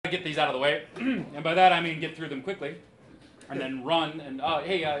get these out of the way, and by that I mean get through them quickly, and then run. And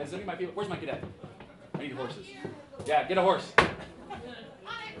hey, is any of my people? Where's my cadet? I need horses. Yeah, get a horse.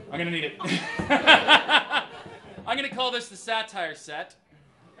 I'm gonna need it. I'm gonna call this the satire set.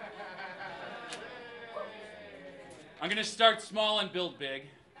 I'm gonna start small and build big.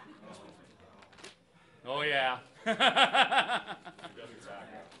 Oh yeah.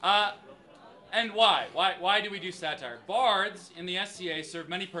 And why? Why do we do satire? Bards in the SCA serve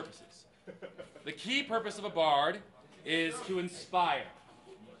many purposes. The key purpose of a bard is to inspire,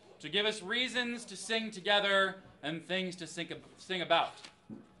 to give us reasons to sing together and things to sing about.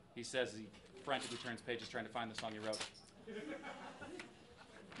 He says as he frantically turns pages trying to find the song he wrote.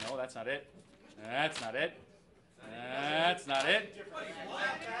 No, that's not it. That's not it. That's not it.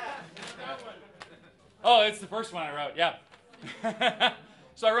 Oh, it's the first one I wrote, yeah.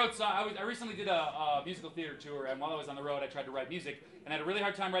 So I recently did a musical theater tour, and while I was on the road, I tried to write music, and I had a really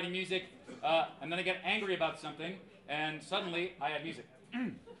hard time writing music, and then I got angry about something, and suddenly I had music.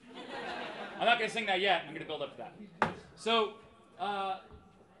 I'm not going to sing that yet. I'm going to build up to that. So,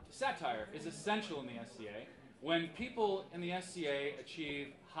 satire is essential in the SCA. When people in the SCA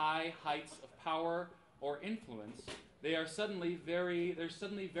achieve high heights of power or influence, there's suddenly very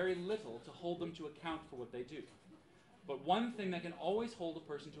little to hold them to account for what they do. But one thing that can always hold a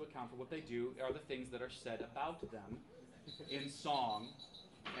person to account for what they do are the things that are said about them in song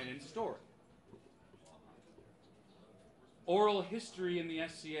and in story. Oral history in the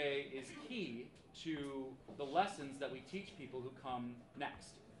SCA is key to the lessons that we teach people who come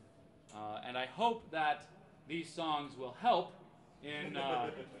next. And I hope that these songs will help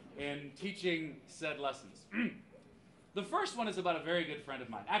in teaching said lessons. The first one is about a very good friend of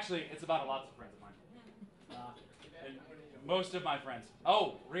mine. Actually, it's about lots of friends of mine. And most of my friends.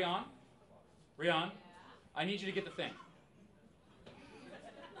 Oh, Rian, I need you to get the thing.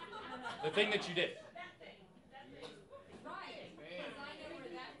 The thing that you did.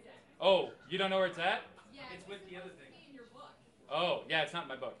 Oh, you don't know where it's at? Yeah, it's with the other thing. In your book. Oh, yeah, it's not in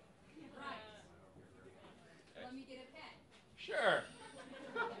my book. Right. Let me get a pen. Sure.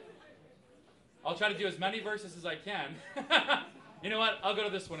 I'll try to do as many verses as I can. You know what? I'll go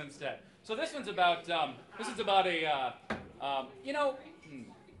to this one instead. So this one's about, this is about a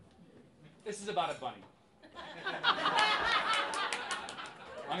bunny.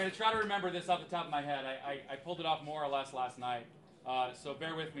 I'm going to try to remember this off the top of my head. I pulled it off more or less last night. So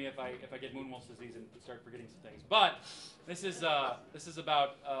bear with me if I get Moonwolf's disease and start forgetting some things. But this is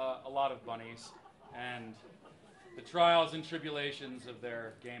about a lot of bunnies and the trials and tribulations of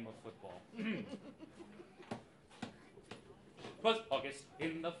their game of football. 'Twas August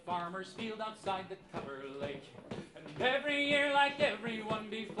in the farmer's field outside the cover lake, and every year, like everyone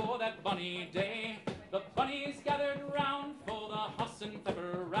before that bunny day, the bunnies gathered round for the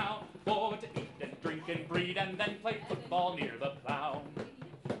Hasenpfeffer Row, for to eat and drink and breed and then play football near the plow.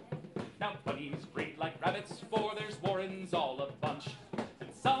 Now bunnies breed like rabbits, for there's warrens all a bunch, and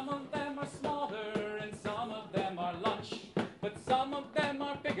some of them are smaller and some of them are lunch, but some of them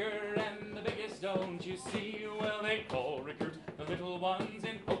are bigger, and the biggest don't you see? Well, they all recruit the little ones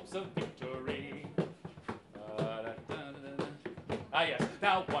in hopes of victory. Yes,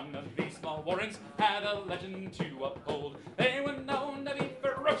 now one of these small warrens had a legend to uphold. They were known to be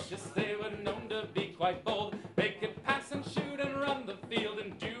ferocious, they were known to be quite bold. They could pass and shoot and run the field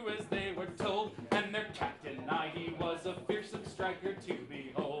and do as they were told. And their captain, he was a fearsome striker to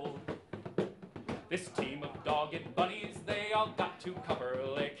behold. This team of dogged bunnies, they all got to Cover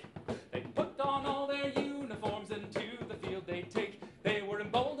Lake. They put on all their uniforms and to the field they take. They were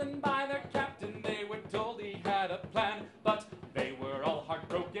emboldened by their captain, they were told he had a plan, but they were all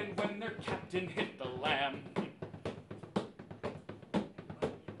heartbroken when their captain hit the lamb.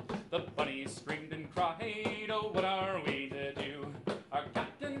 The bunnies screamed and cried, oh, what are we to do? Our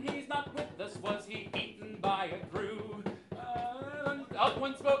captain, he's not with us, was he eaten by a crew? Out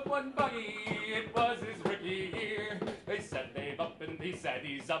one spoke one bunny, it was his rookie year. They said they've up and he said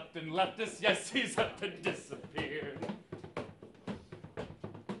he's up and left us, yes, he's up and disappeared.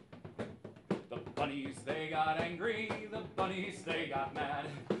 The bunnies, they got angry, the bunnies, they got mad.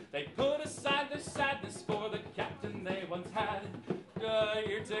 They put aside their sadness for the captain they once had.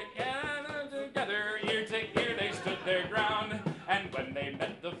 Year to year they stood their ground, and when they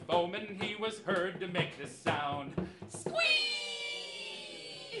met the foeman, he was heard to make this sound. Squeak!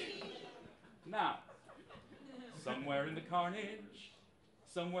 Now, somewhere in the carnage,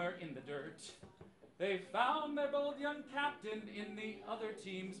 somewhere in the dirt, they found their bold young captain in the other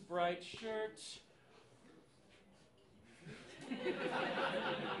team's bright shirt.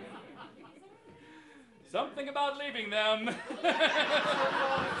 Something about leaving them.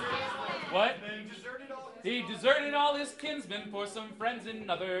 What? He deserted all his kinsmen for some friends in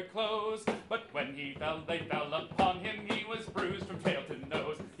other clothes. But when he fell, they fell upon him. He was bruised from tail to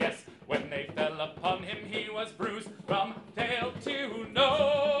nose. Yes, when they fell upon him, he was bruised from tail